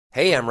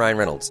Hey, I'm Ryan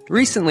Reynolds.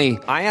 Recently,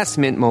 I asked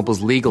Mint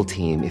Mobile's legal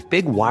team if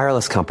big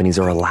wireless companies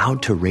are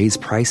allowed to raise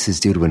prices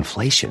due to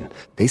inflation.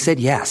 They said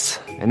yes.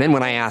 And then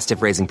when I asked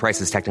if raising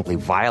prices technically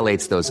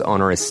violates those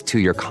onerous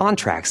two-year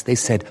contracts, they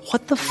said,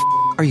 "What the f***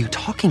 are you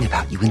talking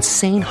about, you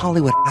insane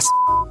Hollywood ass?"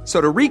 So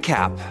to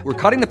recap, we're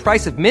cutting the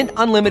price of Mint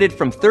Unlimited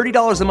from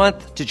 $30 a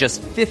month to just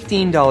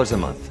 $15 a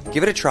month.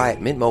 Give it a try at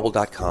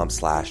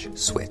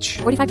mintmobile.com/switch.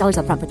 $45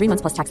 up front for 3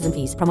 months plus taxes and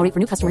fees. Promo rate for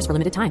new customers for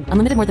limited time.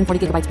 Unlimited more than 40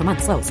 gigabytes per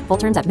month. Slows full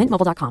terms at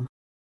mintmobile.com.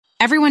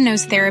 Everyone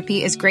knows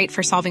therapy is great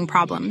for solving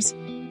problems.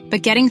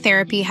 But getting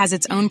therapy has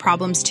its own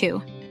problems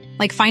too.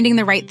 Like finding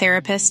the right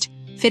therapist,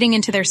 fitting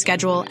into their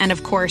schedule, and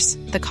of course,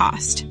 the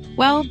cost.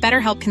 Well,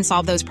 BetterHelp can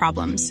solve those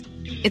problems.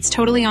 It's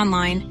totally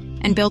online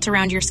and built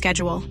around your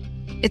schedule.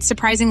 It's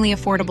surprisingly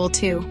affordable,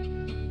 too.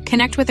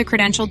 Connect with a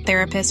credentialed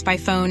therapist by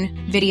phone,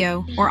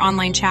 video, or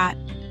online chat,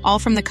 all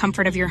from the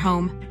comfort of your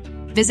home.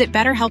 Visit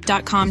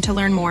BetterHelp.com to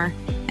learn more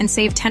and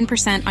save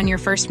 10% on your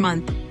first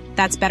month.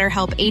 That's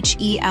BetterHelp,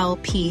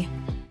 H-E-L-P.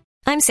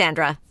 I'm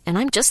Sandra, and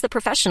I'm just the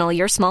professional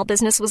your small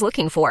business was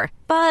looking for.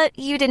 But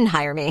you didn't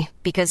hire me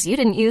because you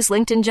didn't use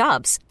LinkedIn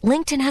Jobs.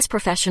 LinkedIn has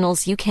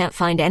professionals you can't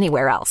find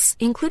anywhere else,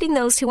 including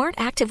those who aren't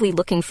actively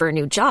looking for a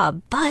new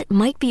job, but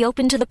might be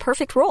open to the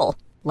perfect role,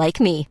 like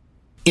me.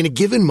 In a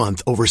given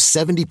month, over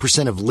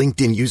 70% of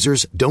LinkedIn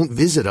users don't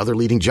visit other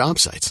leading job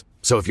sites.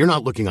 So if you're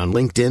not looking on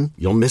LinkedIn,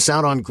 you'll miss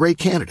out on great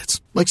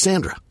candidates like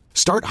Sandra.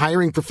 Start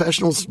hiring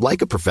professionals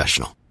like a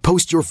professional.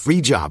 Post your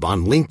free job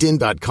on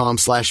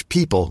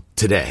linkedin.com/people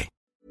today.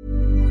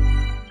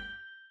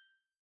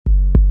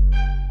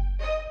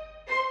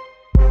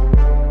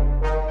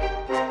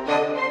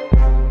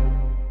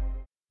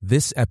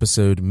 This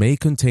episode may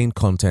contain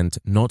content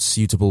not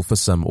suitable for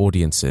some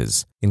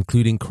audiences,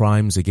 including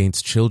crimes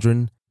against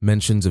children,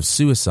 mentions of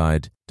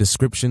suicide,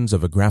 descriptions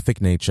of a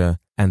graphic nature,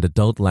 and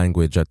adult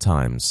language at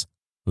times.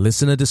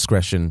 Listener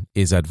discretion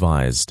is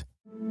advised.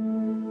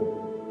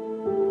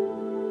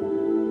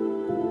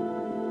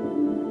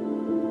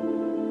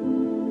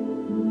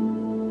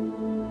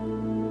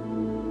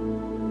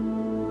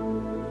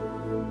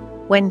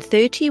 When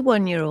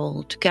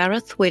 31-year-old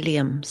Gareth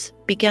Williams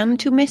began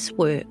to miss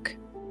work,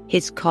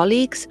 his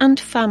colleagues and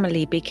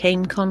family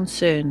became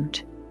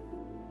concerned.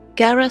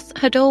 Gareth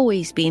had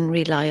always been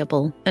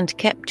reliable and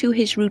kept to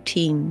his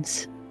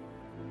routines.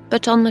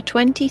 But on the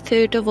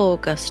 23rd of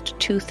August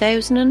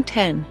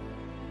 2010,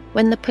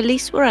 when the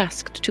police were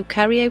asked to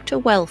carry out a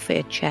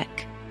welfare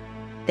check,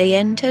 they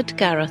entered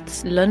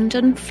Gareth's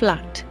London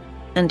flat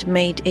and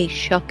made a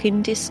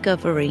shocking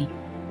discovery.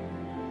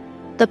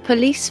 The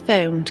police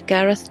found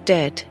Gareth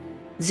dead,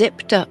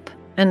 zipped up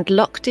and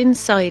locked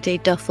inside a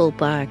duffel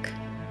bag.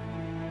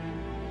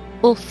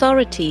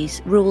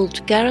 Authorities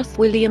ruled Gareth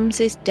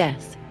Williams'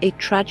 death a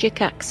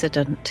tragic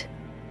accident,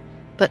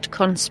 but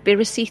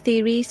conspiracy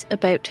theories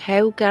about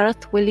how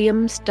Gareth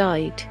Williams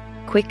died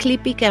quickly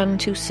began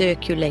to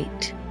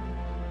circulate,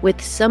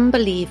 with some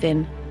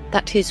believing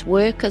that his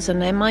work as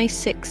an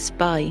MI6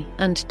 spy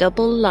and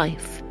double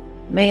life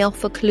may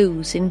offer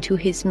clues into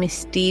his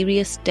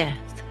mysterious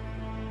death.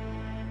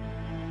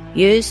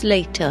 Years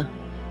later,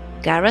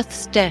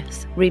 Gareth's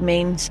death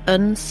remains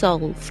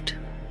unsolved,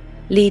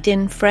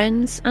 leading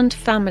friends and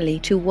family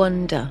to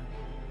wonder,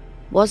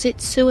 was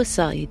it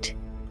suicide,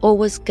 or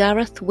was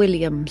Gareth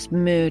Williams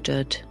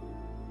murdered?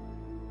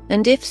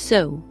 And if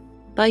so,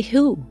 by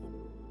who?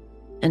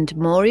 And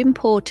more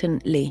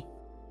importantly,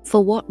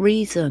 for what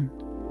reason?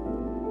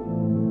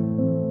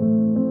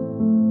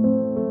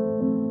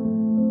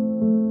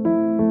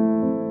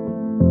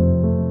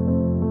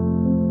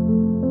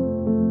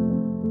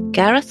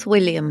 Gareth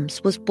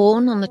Williams was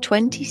born on the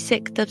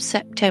 26th of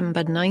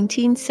September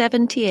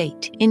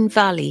 1978 in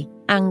Valley,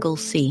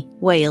 Anglesey,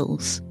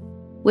 Wales,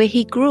 where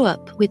he grew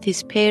up with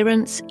his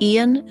parents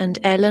Ian and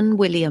Ellen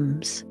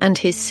Williams and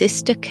his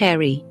sister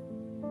Kerry.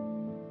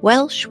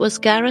 Welsh was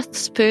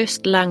Gareth's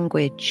first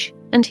language,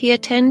 and he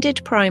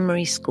attended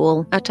primary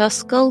school at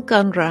Ysgol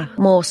Gynradd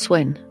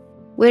Morswyn,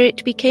 where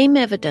it became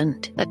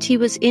evident that he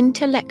was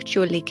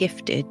intellectually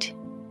gifted.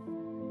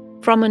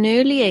 From an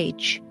early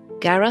age,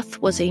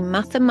 Gareth was a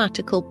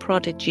mathematical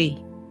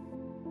prodigy.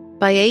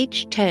 By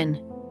age 10,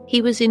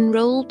 he was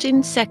enrolled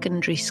in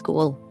secondary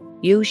school,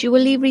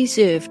 usually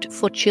reserved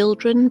for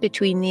children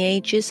between the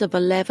ages of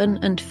 11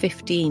 and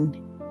 15.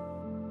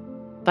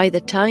 By the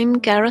time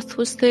Gareth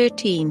was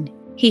 13,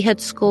 he had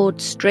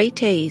scored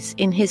straight A's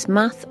in his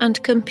math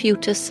and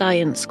computer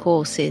science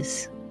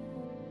courses.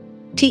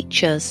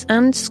 Teachers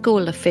and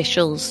school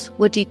officials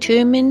were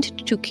determined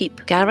to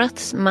keep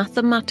Gareth's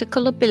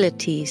mathematical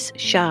abilities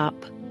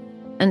sharp,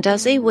 and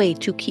as a way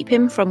to keep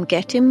him from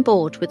getting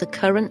bored with the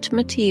current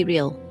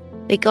material,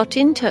 they got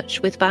in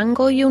touch with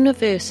Bangor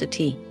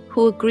University,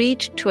 who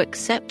agreed to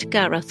accept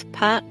Gareth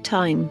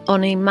part-time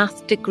on a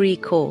math degree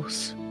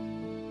course.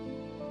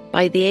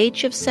 By the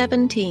age of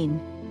 17,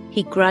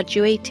 he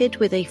graduated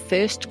with a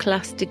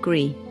first-class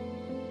degree.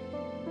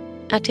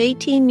 At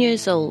 18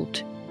 years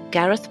old,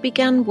 Gareth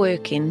began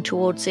working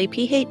towards a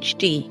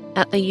PhD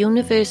at the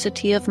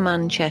University of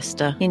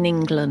Manchester in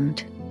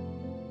England.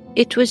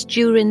 It was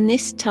during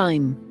this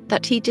time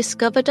that he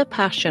discovered a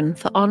passion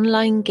for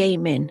online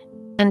gaming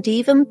and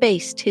even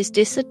based his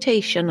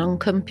dissertation on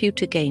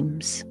computer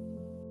games.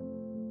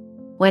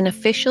 When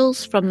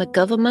officials from the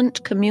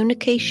government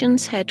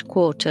communications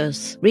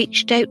headquarters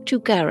reached out to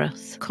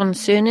Gareth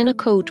concerning a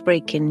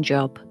code-breaking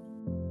job,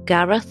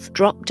 Gareth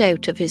dropped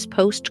out of his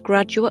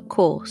postgraduate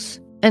course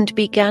and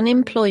began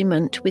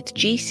employment with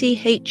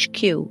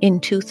GCHQ in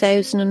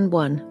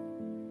 2001.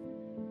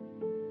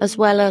 As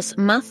well as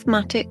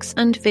mathematics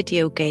and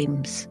video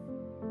games,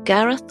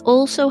 Gareth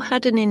also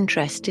had an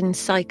interest in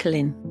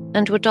cycling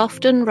and would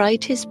often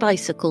ride his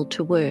bicycle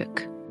to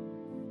work.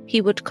 He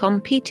would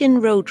compete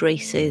in road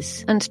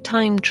races and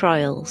time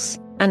trials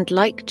and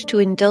liked to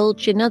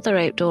indulge in other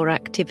outdoor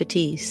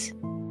activities.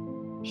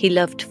 He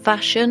loved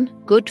fashion,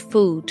 good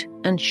food,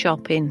 and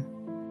shopping.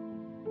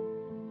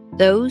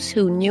 Those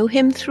who knew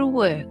him through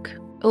work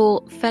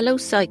or fellow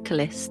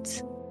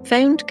cyclists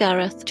found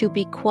Gareth to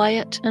be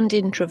quiet and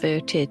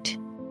introverted.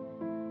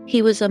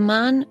 He was a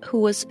man who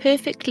was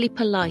perfectly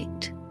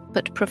polite,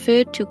 but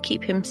preferred to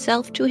keep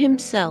himself to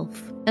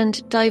himself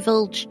and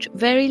divulged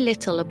very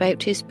little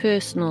about his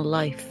personal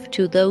life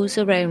to those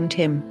around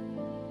him.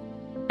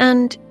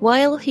 And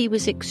while he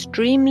was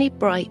extremely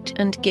bright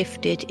and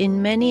gifted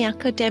in many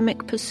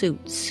academic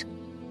pursuits,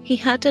 he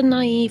had a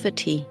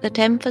naivety that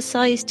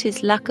emphasized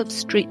his lack of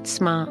street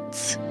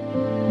smarts.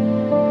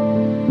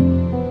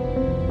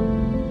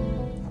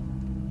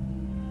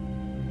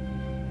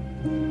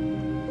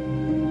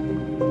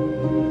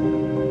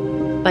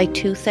 By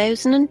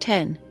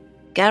 2010,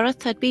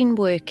 Gareth had been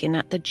working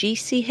at the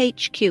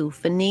GCHQ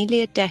for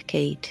nearly a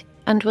decade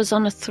and was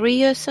on a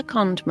 3-year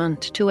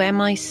secondment to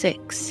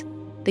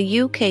MI6,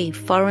 the UK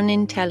Foreign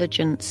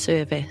Intelligence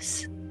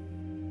Service.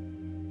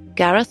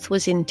 Gareth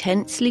was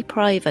intensely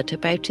private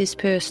about his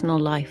personal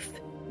life,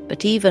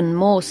 but even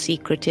more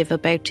secretive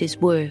about his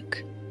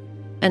work,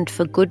 and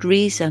for good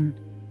reason.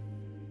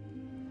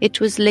 It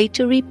was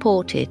later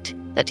reported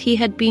that he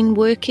had been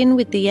working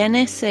with the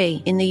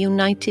NSA in the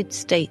United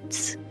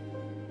States,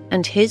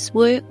 and his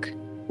work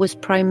was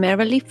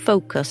primarily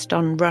focused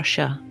on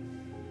Russia.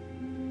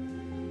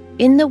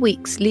 In the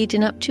weeks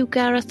leading up to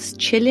Gareth's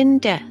chilling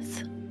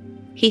death,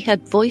 he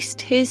had voiced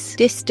his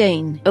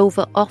disdain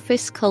over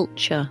office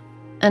culture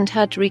and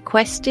had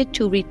requested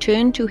to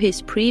return to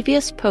his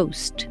previous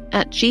post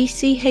at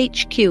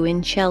GCHQ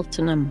in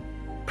Cheltenham,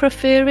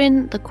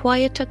 preferring the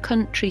quieter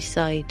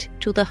countryside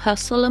to the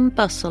hustle and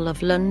bustle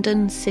of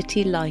London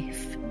city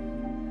life.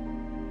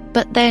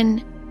 But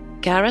then,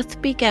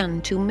 Gareth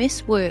began to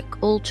miss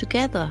work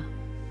altogether.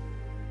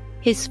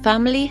 His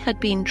family had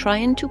been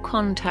trying to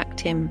contact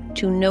him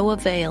to no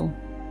avail,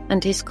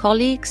 and his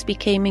colleagues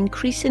became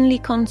increasingly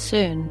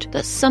concerned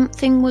that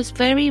something was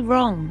very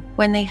wrong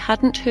when they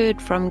hadn't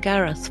heard from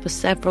Gareth for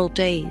several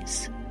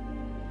days.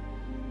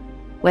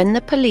 When the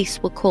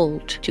police were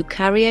called to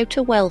carry out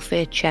a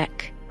welfare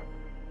check,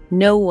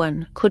 no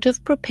one could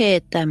have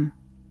prepared them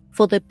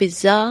for the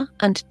bizarre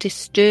and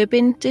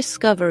disturbing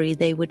discovery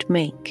they would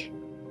make.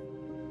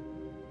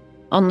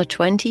 On the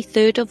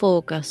 23rd of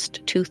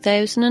August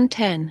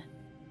 2010,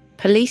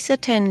 police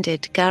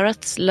attended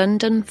Gareth's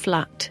London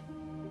flat.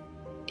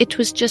 It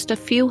was just a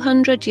few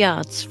hundred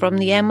yards from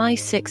the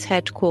MI6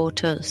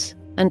 headquarters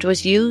and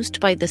was used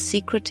by the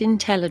Secret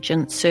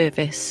Intelligence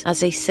Service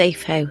as a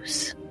safe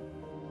house.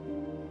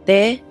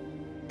 There,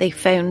 they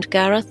found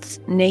Gareth's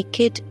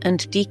naked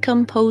and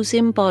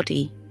decomposing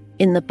body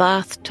in the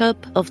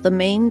bathtub of the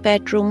main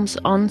bedroom's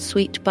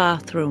ensuite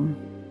bathroom.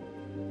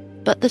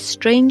 But the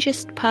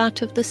strangest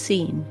part of the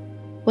scene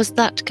was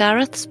that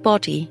Gareth's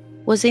body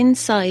was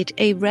inside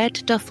a red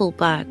duffel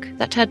bag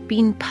that had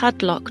been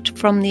padlocked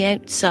from the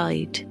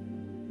outside.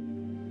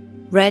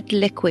 Red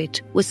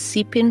liquid was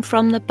seeping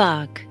from the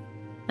bag,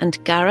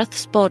 and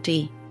Gareth's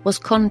body was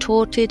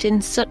contorted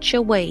in such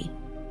a way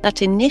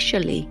that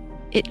initially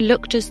it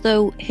looked as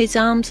though his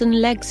arms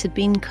and legs had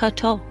been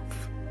cut off.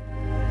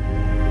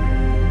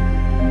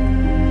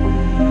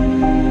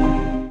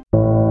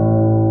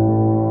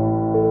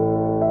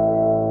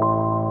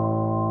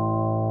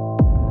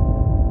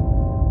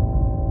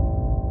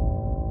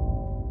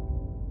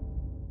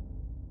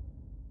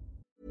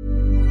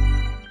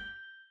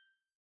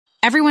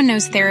 Everyone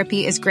knows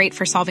therapy is great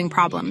for solving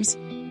problems,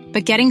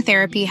 but getting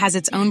therapy has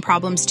its own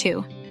problems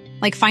too,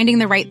 like finding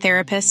the right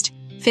therapist,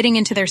 fitting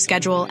into their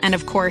schedule, and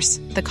of course,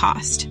 the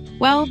cost.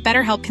 Well,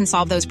 BetterHelp can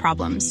solve those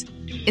problems.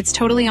 It's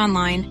totally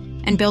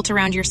online and built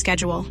around your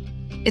schedule.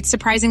 It's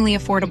surprisingly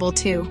affordable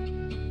too.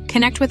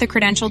 Connect with a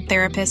credentialed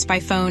therapist by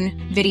phone,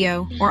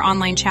 video, or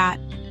online chat,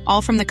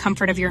 all from the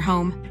comfort of your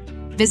home.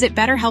 Visit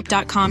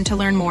BetterHelp.com to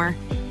learn more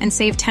and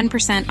save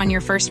 10% on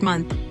your first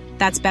month.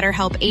 That's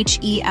BetterHelp,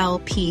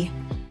 H-E-L-P.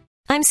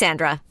 I'm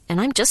Sandra, and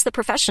I'm just the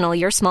professional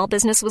your small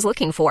business was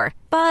looking for.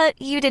 But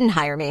you didn't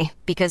hire me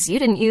because you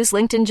didn't use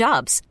LinkedIn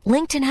Jobs.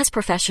 LinkedIn has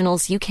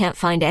professionals you can't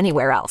find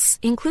anywhere else,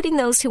 including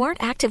those who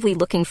aren't actively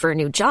looking for a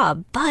new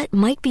job, but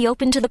might be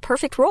open to the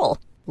perfect role,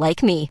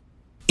 like me.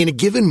 In a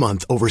given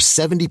month, over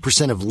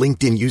 70% of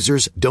LinkedIn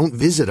users don't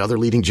visit other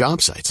leading job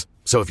sites.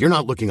 So if you're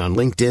not looking on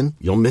LinkedIn,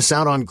 you'll miss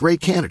out on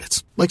great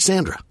candidates like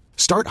Sandra.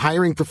 Start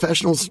hiring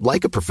professionals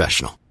like a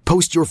professional.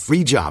 Post your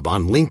free job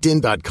on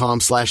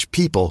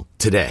linkedin.com/people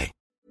today.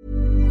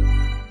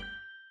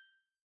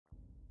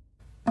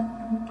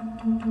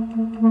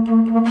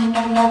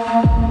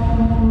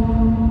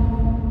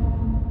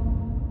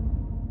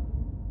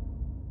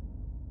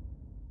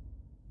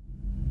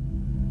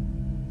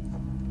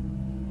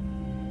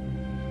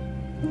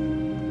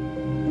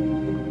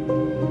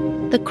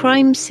 The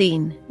crime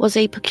scene was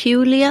a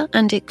peculiar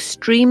and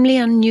extremely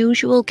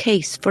unusual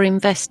case for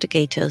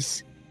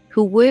investigators,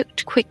 who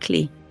worked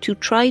quickly to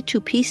try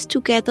to piece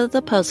together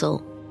the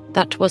puzzle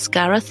that was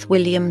Gareth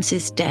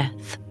Williams's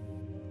death.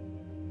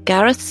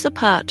 Gareth's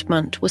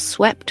apartment was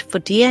swept for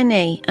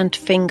DNA and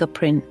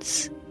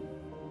fingerprints.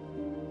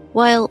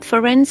 While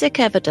forensic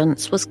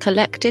evidence was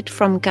collected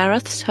from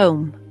Gareth's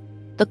home,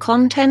 the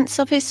contents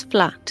of his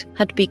flat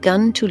had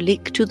begun to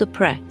leak to the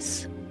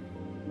press.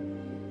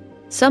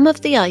 Some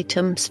of the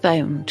items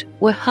found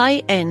were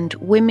high-end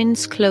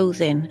women's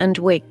clothing and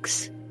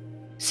wigs,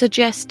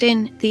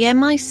 suggesting the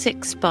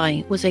MI6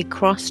 spy was a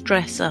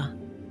cross-dresser.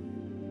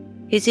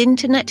 His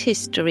internet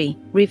history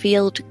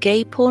revealed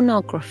gay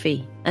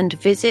pornography and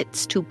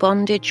visits to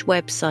bondage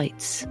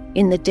websites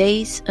in the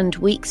days and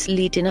weeks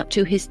leading up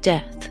to his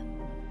death.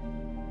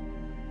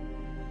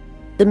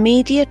 The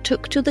media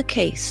took to the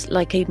case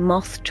like a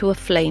moth to a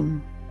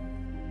flame.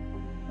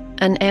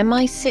 An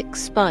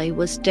MI6 spy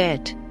was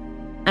dead,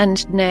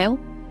 and now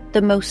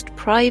the most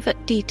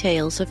private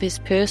details of his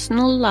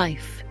personal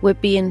life were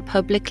being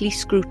publicly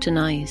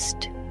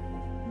scrutinized.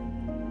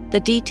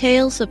 The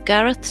details of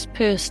Gareth's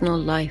personal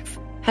life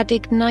had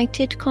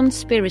ignited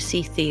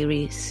conspiracy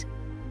theories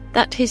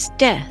that his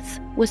death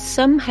was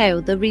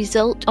somehow the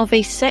result of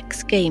a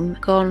sex game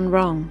gone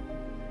wrong.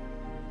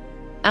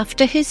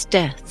 After his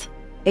death,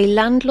 a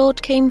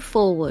landlord came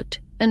forward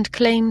and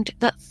claimed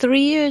that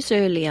 3 years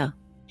earlier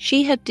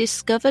she had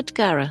discovered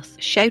Gareth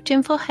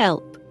shouting for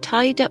help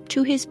tied up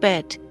to his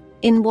bed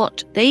in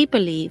what they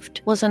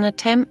believed was an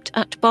attempt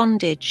at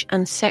bondage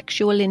and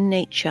sexual in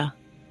nature.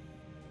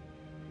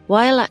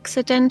 While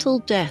accidental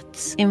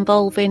deaths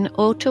involving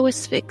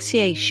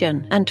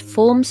auto-asphyxiation and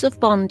forms of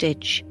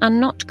bondage are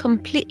not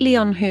completely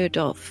unheard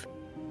of,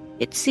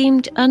 it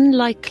seemed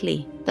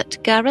unlikely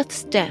that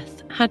Gareth's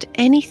death had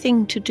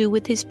anything to do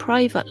with his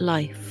private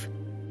life.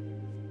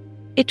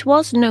 It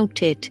was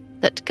noted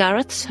that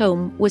Gareth's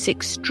home was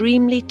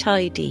extremely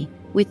tidy,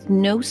 with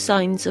no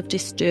signs of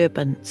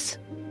disturbance.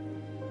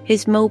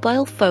 His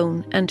mobile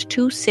phone and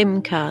 2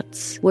 SIM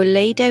cards were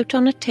laid out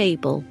on a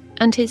table,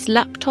 and his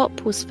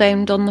laptop was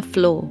found on the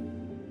floor,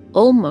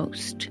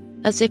 almost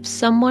as if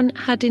someone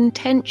had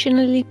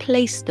intentionally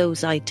placed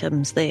those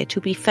items there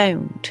to be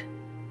found.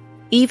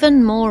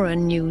 Even more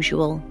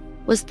unusual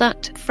was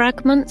that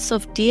fragments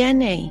of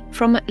DNA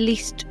from at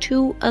least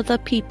 2 other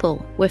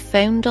people were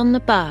found on the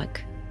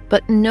bag,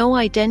 but no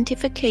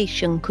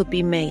identification could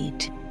be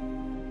made.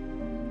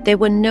 There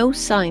were no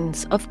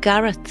signs of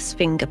Gareth's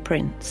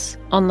fingerprints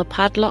on the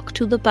padlock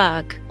to the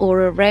bag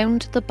or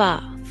around the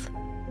bath,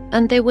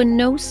 and there were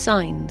no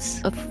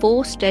signs of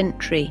forced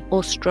entry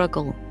or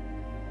struggle.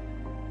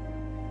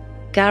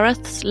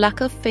 Gareth's lack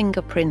of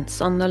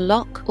fingerprints on the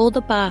lock or the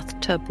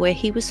bathtub where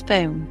he was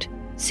found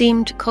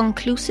seemed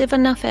conclusive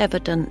enough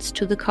evidence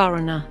to the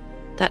coroner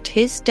that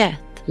his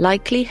death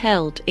likely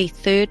held a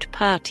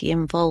third-party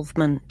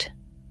involvement.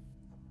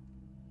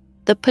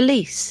 The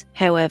police,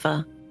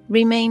 however,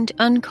 remained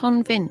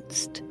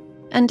unconvinced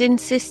and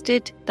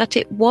insisted that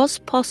it was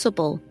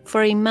possible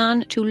for a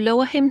man to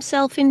lower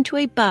himself into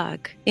a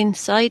bag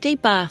inside a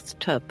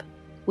bathtub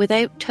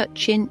without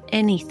touching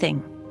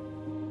anything.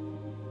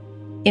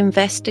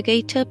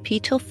 Investigator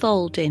Peter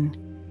Falding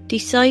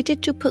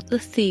decided to put the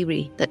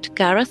theory that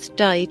Gareth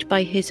died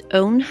by his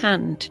own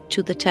hand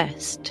to the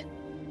test.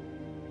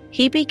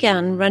 He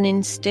began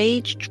running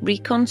staged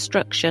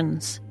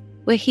reconstructions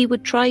where he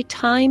would try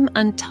time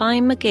and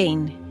time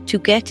again to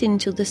get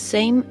into the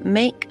same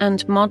make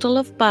and model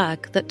of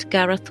bag that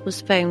Gareth was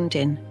found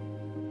in.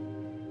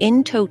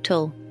 In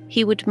total,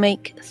 he would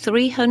make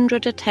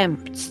 300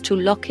 attempts to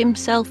lock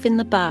himself in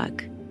the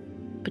bag,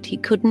 but he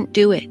couldn't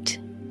do it.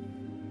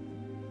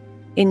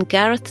 In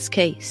Gareth's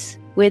case,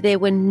 where there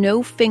were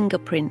no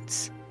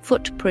fingerprints,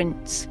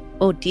 footprints,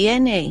 or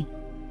DNA,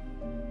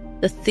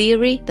 the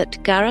theory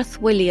that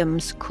Gareth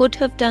Williams could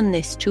have done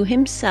this to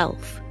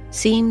himself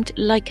seemed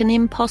like an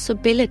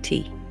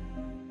impossibility.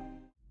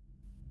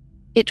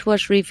 It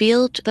was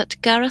revealed that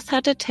Gareth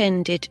had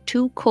attended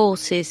 2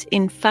 courses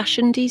in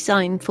fashion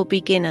design for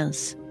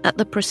beginners at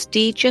the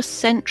prestigious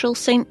Central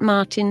St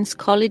Martin's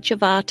College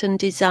of Art and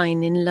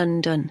Design in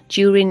London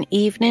during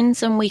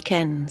evenings and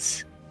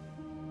weekends.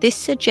 This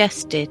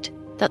suggested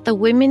that the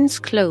women's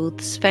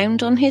clothes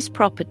found on his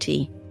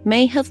property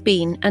may have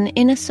been an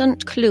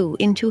innocent clue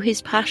into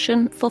his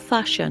passion for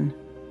fashion.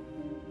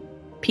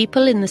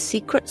 People in the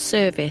Secret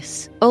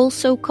Service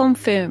also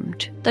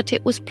confirmed that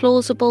it was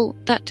plausible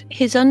that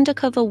his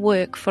undercover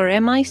work for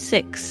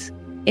MI6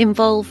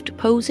 involved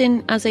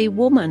posing as a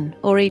woman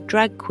or a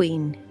drag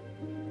queen.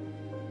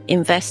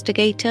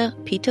 investigator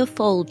Peter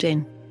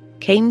Falding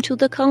came to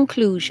the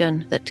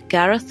conclusion that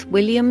Gareth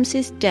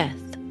Williams's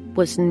death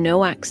was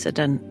no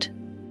accident,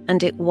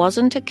 and it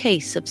wasn't a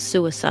case of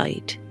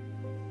suicide.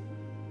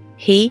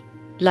 He,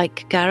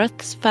 like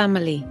Gareth's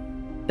family,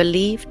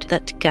 believed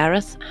that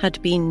Gareth had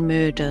been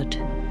murdered.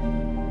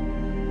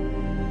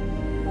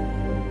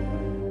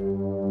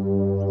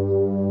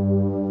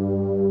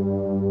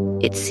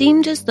 It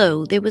seemed as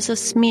though there was a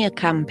smear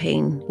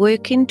campaign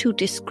working to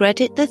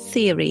discredit the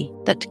theory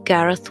that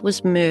Gareth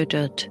was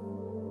murdered.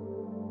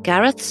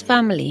 Gareth's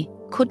family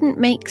couldn't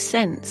make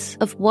sense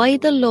of why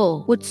the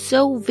law would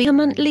so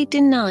vehemently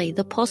deny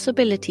the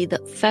possibility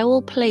that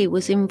foul play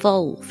was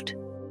involved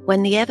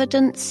when the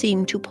evidence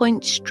seemed to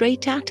point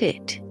straight at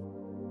it.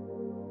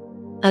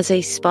 As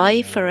a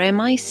spy for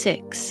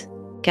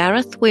MI6,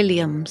 Gareth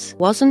Williams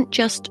wasn't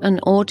just an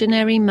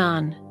ordinary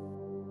man.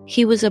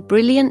 He was a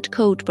brilliant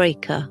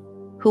codebreaker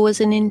who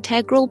was an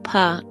integral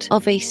part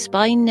of a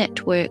spy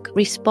network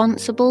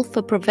responsible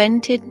for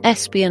preventing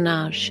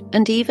espionage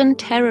and even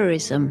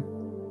terrorism.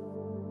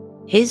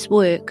 His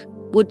work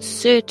would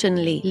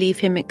certainly leave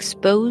him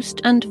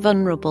exposed and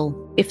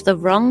vulnerable if the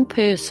wrong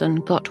person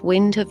got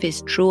wind of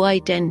his true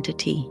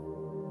identity.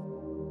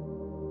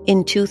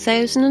 In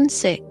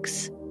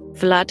 2006,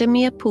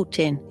 Vladimir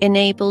Putin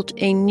enabled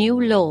a new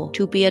law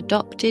to be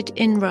adopted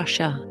in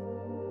Russia.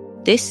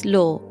 This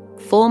law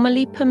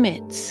formally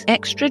permits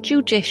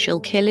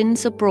extrajudicial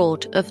killings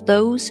abroad of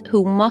those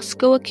who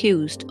Moscow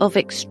accused of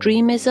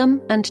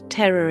extremism and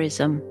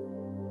terrorism.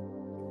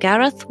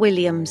 Gareth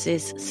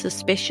Williams's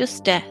suspicious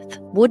death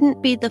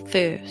wouldn't be the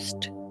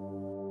first.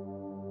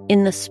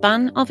 In the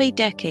span of a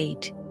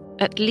decade,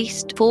 at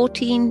least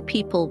 14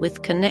 people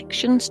with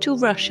connections to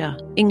Russia,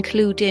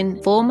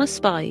 including former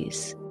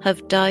spies,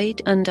 have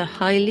died under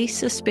highly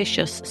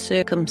suspicious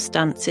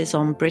circumstances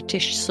on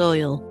British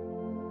soil.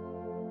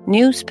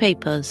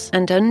 Newspapers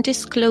and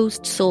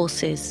undisclosed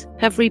sources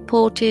have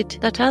reported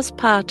that as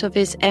part of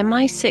his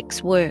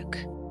MI6 work,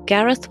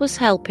 Gareth was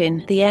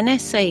helping the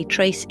NSA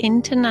trace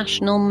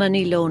international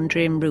money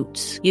laundering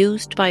routes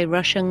used by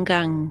Russian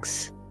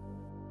gangs.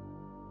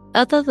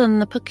 Other than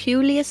the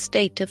peculiar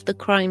state of the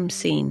crime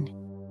scene,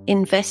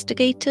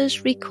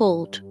 investigators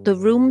recalled the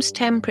room's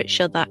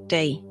temperature that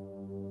day.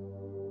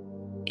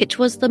 It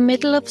was the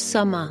middle of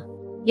summer,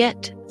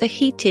 yet the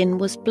heating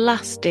was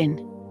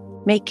blasting,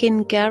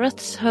 making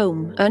Gareth's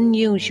home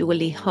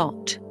unusually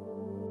hot.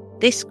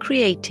 This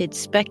created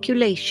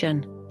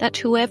speculation that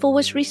whoever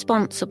was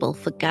responsible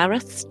for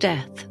Gareth's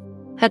death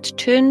had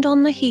turned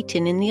on the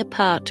heating in the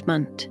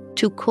apartment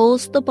to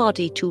cause the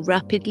body to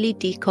rapidly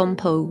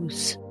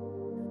decompose.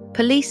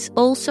 Police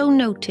also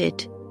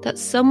noted that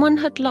someone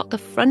had locked the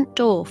front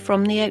door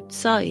from the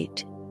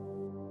outside.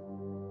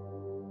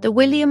 The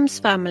Williams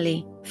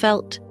family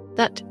felt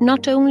that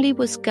not only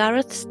was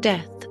Gareth's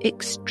death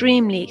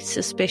extremely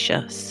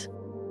suspicious,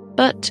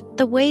 but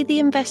the way the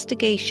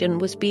investigation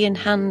was being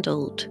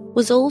handled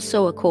was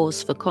also a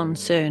cause for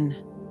concern.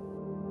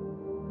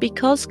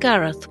 Because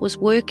Gareth was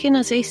working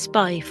as a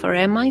spy for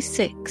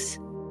MI6,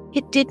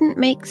 it didn't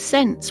make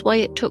sense why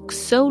it took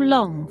so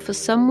long for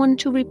someone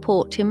to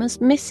report him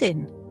as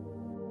missing.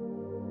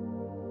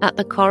 At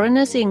the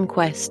coroner's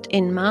inquest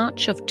in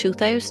March of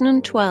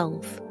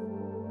 2012,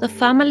 the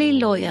family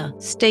lawyer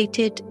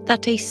stated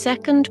that a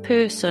second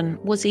person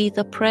was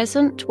either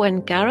present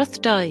when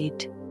Gareth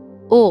died,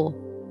 or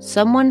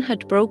someone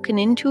had broken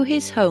into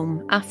his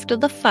home after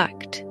the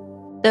fact,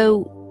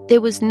 though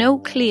there was no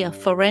clear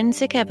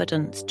forensic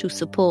evidence to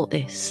support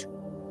this.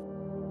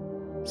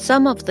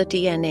 Some of the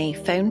DNA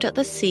found at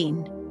the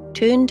scene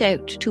turned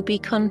out to be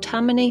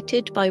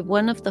contaminated by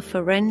one of the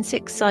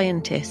forensic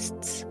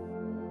scientists,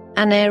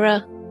 an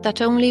error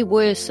that only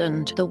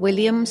worsened the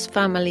Williams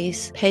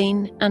family's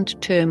pain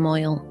and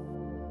turmoil.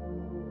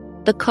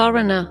 The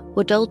coroner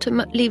would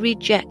ultimately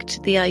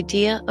reject the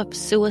idea of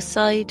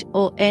suicide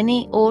or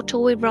any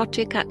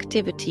autoerotic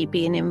activity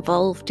being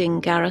involved in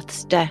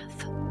Gareth's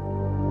death.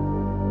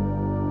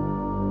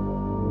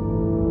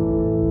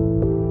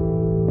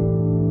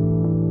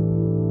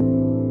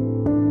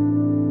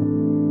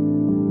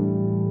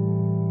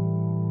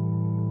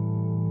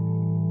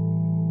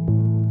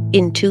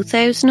 In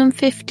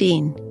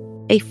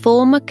 2015, a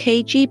former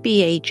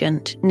KGB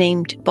agent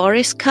named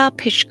Boris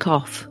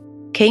Karpyshkov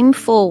came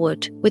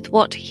forward with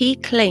what he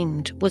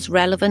claimed was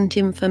relevant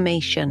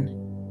information.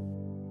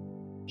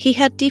 He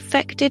had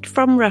defected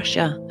from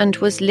Russia and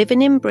was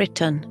living in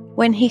Britain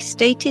when he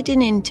stated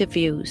in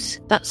interviews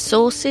that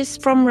sources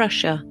from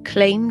Russia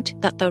claimed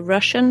that the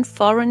Russian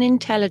Foreign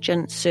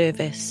Intelligence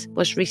Service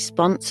was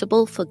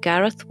responsible for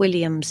Gareth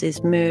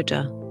Williams's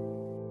murder.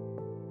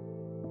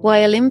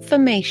 While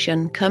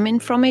information coming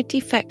from a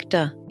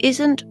defector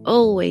isn't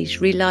always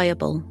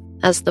reliable,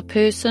 as the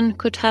person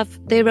could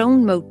have their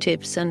own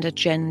motives and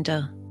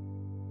agenda,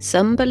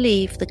 some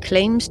believe the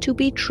claims to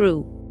be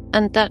true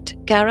and that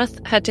Gareth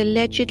had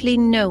allegedly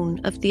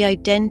known of the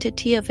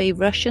identity of a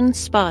Russian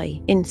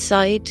spy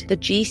inside the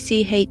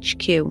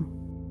GCHQ,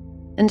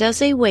 and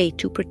as a way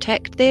to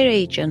protect their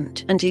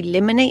agent and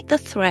eliminate the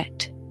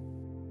threat,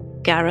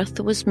 Gareth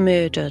was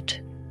murdered.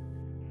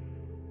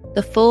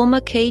 The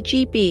former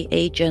KGB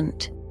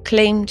agent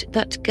claimed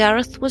that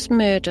Gareth was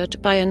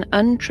murdered by an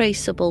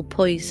untraceable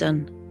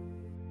poison.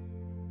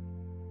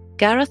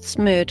 Gareth's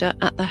murder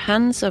at the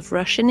hands of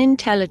Russian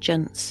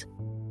intelligence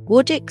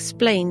would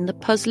explain the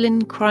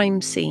puzzling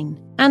crime scene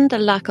and the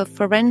lack of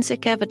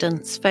forensic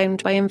evidence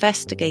found by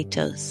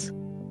investigators.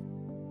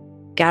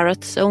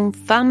 Gareth's own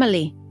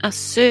family are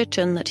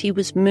certain that he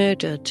was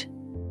murdered,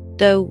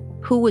 though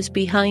who was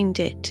behind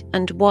it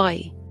and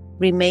why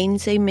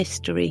remains a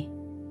mystery.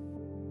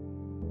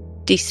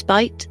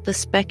 Despite the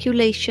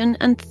speculation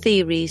and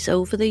theories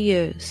over the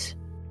years,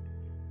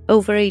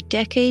 over a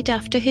decade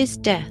after his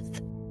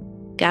death,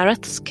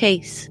 Gareth's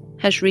case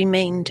has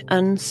remained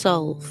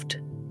unsolved.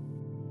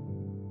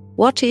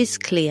 What is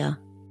clear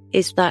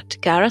is that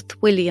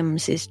Gareth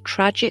Williams'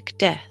 tragic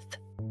death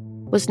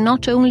was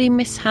not only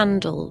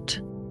mishandled,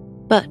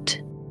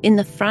 but in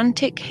the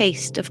frantic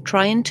haste of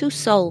trying to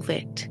solve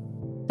it,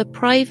 the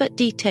private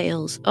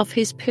details of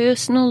his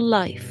personal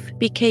life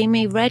became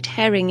a red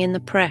herring in the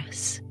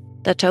press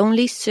that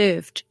only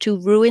served to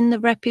ruin the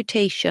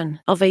reputation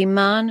of a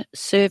man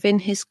serving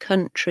his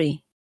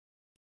country.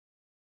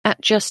 At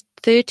just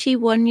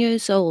 31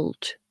 years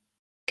old,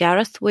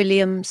 Gareth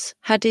Williams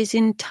had his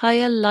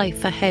entire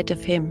life ahead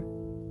of him,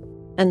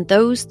 and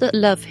those that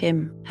love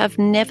him have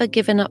never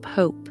given up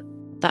hope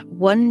that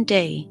one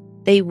day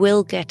they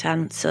will get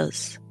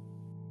answers,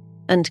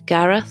 and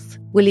Gareth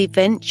will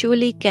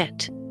eventually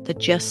get the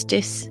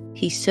justice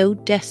he so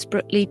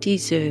desperately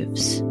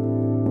deserves.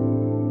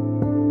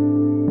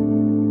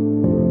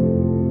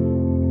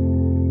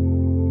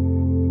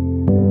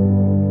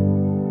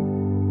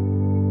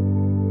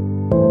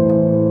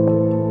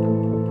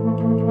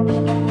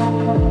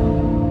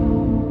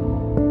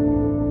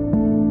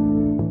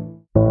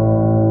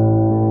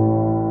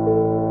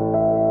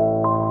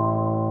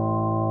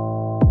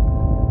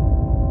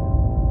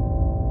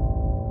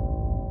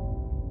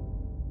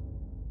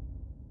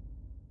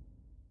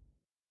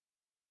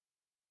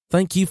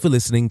 Thank you for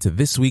listening to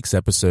this week's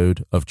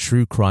episode of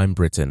True Crime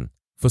Britain.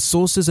 For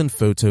sources and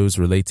photos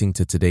relating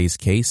to today's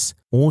case,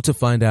 or to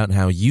find out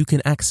how you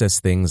can access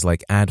things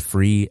like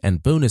ad-free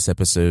and bonus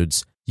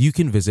episodes, you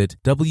can visit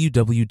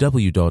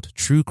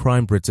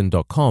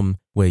www.truecrimebritain.com,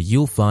 where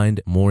you'll find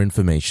more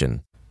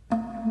information.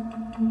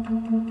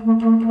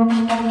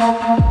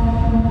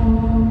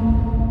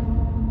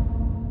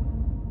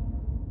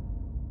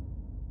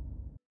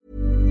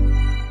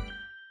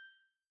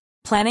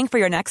 Planning for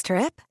your next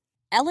trip?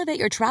 Elevate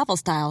your travel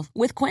style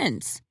with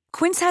Quince.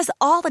 Quince has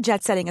all the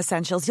jet-setting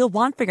essentials you'll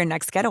want for your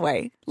next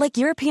getaway, like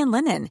European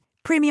linen,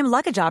 premium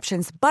luggage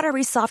options,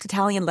 buttery soft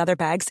Italian leather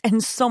bags,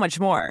 and so much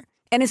more.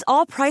 And is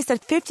all priced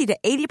at 50 to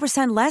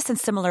 80% less than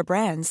similar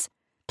brands.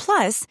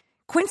 Plus,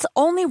 Quince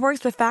only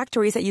works with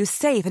factories that use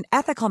safe and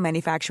ethical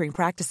manufacturing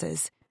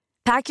practices.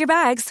 Pack your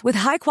bags with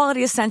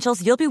high-quality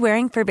essentials you'll be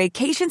wearing for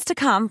vacations to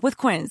come with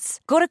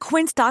Quince. Go to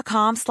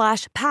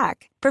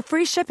quince.com/pack for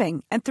free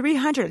shipping and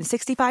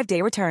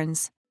 365-day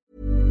returns.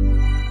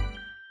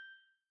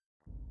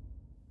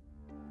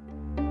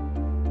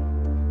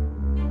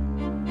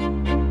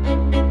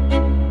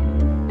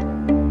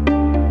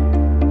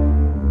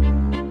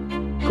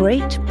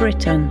 Great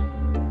Britain,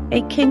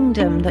 a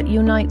kingdom that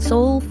unites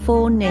all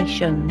four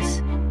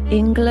nations,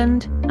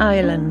 England,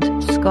 Ireland,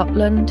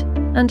 Scotland,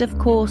 and of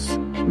course,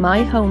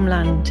 my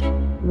homeland,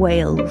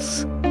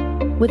 Wales.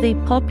 With a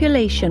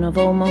population of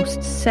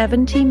almost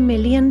 70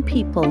 million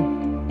people,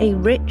 a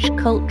rich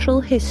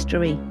cultural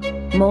history,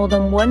 more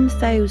than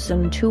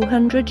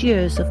 1,200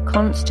 years of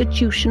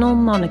constitutional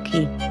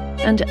monarchy,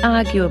 and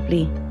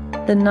arguably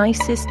the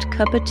nicest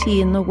cup of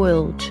tea in the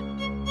world,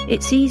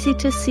 it's easy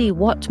to see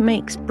what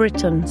makes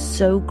Britain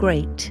so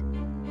great.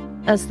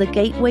 As the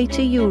gateway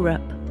to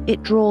Europe,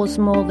 it draws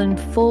more than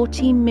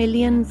 40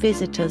 million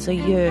visitors a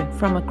year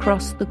from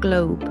across the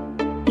globe,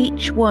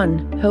 each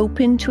one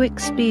hoping to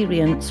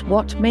experience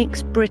what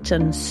makes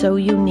Britain so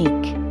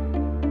unique.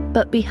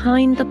 But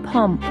behind the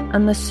pomp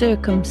and the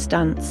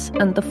circumstance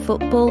and the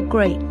football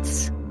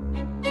greats,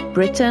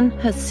 Britain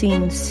has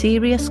seen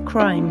serious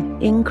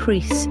crime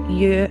increase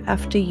year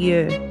after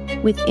year,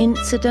 with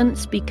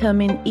incidents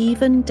becoming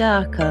even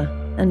darker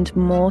and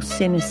more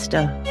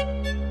sinister.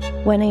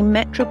 When a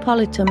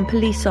Metropolitan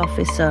Police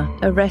officer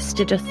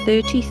arrested a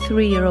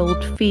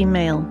 33-year-old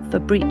female for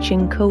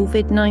breaching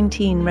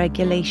COVID-19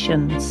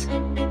 regulations,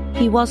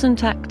 he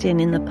wasn't acting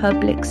in the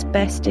public's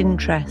best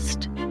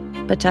interest,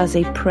 but as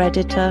a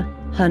predator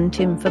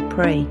hunting for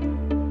prey.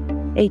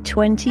 A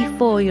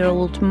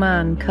 24-year-old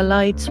man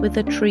collides with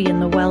a tree in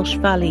the Welsh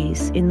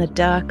valleys in the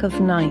dark of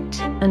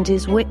night and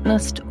is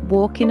witnessed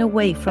walking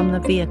away from the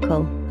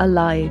vehicle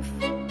alive.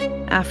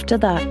 After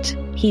that,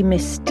 he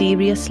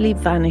mysteriously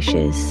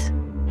vanishes.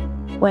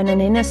 When an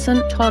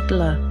innocent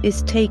toddler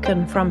is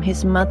taken from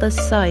his mother's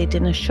side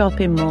in a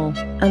shopping mall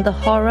and the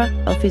horror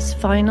of his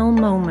final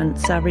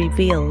moments are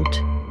revealed.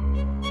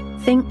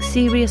 Think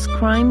serious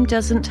crime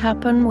doesn't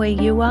happen where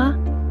you are?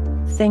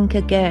 Think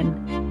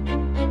again.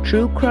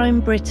 True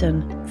Crime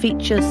Britain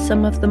features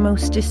some of the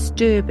most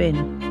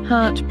disturbing,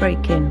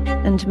 heartbreaking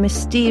and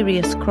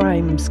mysterious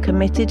crimes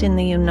committed in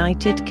the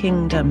United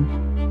Kingdom.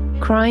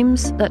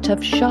 Crimes that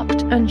have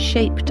shocked and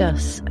shaped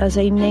us as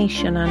a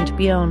nation and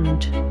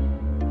beyond.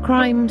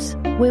 Crimes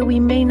where we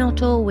may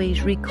not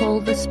always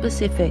recall the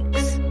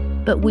specifics,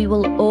 but we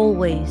will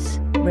always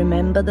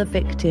remember the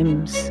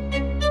victims.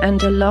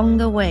 And along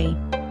the way,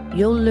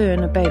 you'll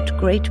learn about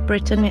Great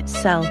Britain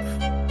itself,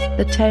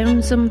 the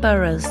towns and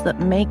boroughs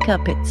that make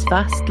up its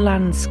vast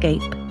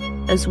landscape,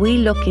 as we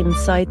look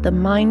inside the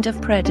mind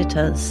of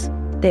predators,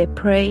 their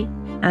prey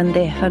and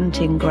their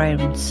hunting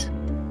grounds.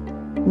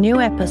 New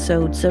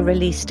episodes are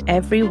released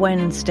every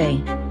Wednesday.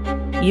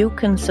 You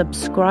can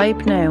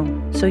subscribe now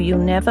so you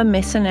never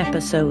miss an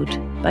episode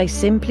by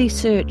simply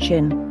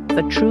searching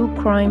for True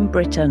Crime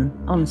Britain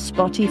on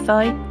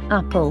Spotify,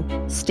 Apple,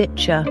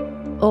 Stitcher,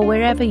 or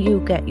wherever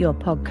you get your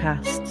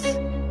podcasts.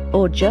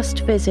 Or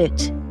just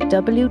visit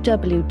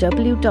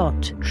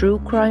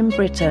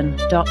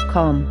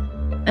www.truecrimebritain.com.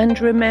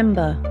 And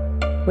remember,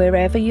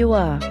 wherever you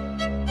are,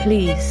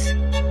 please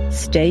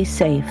stay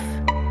safe.